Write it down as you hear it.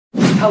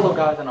Hello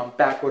guys, and I'm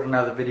back with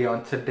another video,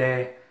 and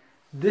today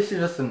this is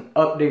just an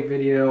update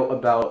video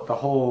about the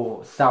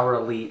whole SouR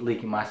Elite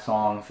leaking my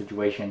song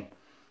situation.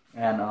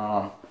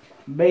 And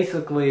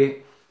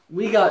basically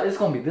this is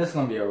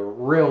gonna be a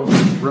real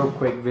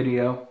quick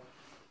video.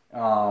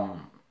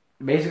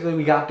 Basically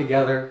we got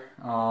together,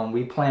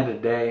 we planned a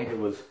day. It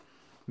was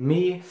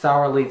me,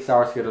 SouR Elite,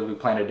 SouR Skittles. We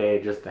planned a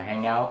day just to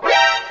hang out,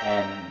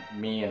 and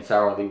me and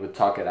SouR Elite would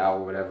talk it out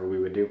or whatever we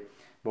would do.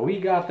 But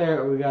we got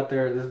there,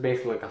 this is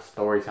basically like a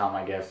story time,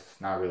 I guess. It's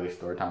not really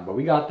story time, but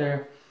we got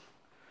there.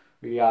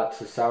 We got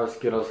to SouR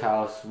Skittles'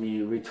 house.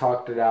 We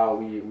talked it out.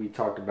 We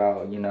talked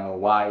about, you know,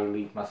 why he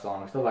leaked my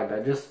song and stuff like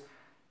that. Just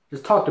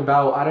talked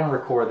about, I didn't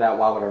record that.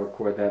 Why would I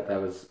record that?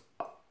 That was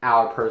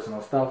our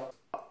personal stuff.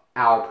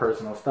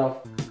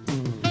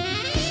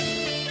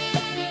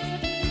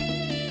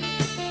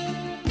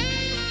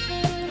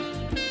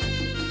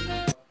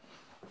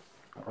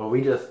 Well,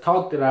 we just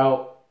talked it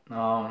out.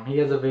 He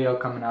has a video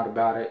coming out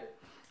about it.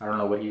 I don't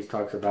know what he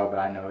talks about, but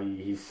I know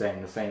he's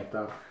saying the same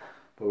stuff.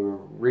 But we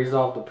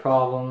resolved the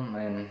problem,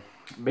 and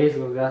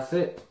basically that's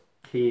it.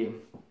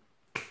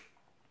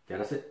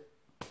 That's it.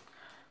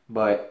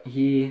 But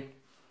he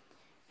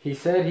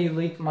said he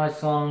leaked my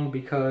song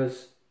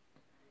because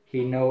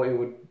he know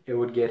it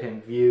would get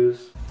him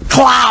views.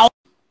 Wow.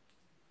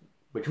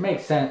 Which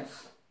makes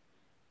sense,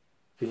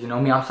 because you know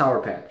me, I'm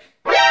Sourpatch.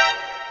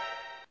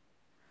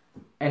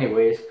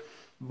 Anyways.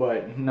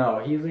 But no,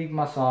 he leaked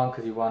my song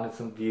because he wanted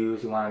some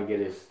views. He wanted to get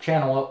his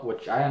channel up,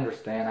 which I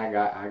understand. I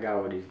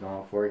got what he's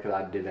going for, because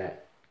I did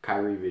that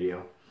Kyrie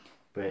video.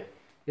 But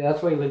yeah,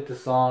 that's why he leaked the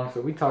song.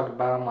 So we talked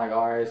about it. I'm like,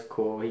 alright, it's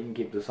cool. He can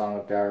keep the song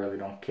up there. I really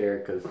don't care,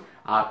 because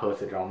I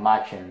posted it on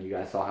my channel. You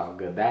guys saw how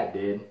good that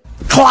did.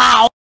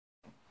 Wow.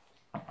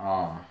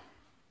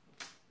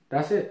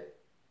 That's it.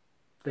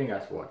 Thank you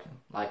guys for watching.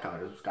 Like,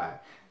 comment,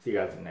 subscribe. See you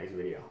guys in the next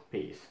video.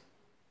 Peace.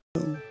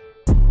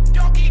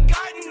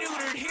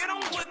 Hit 'em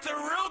with the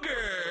real girl.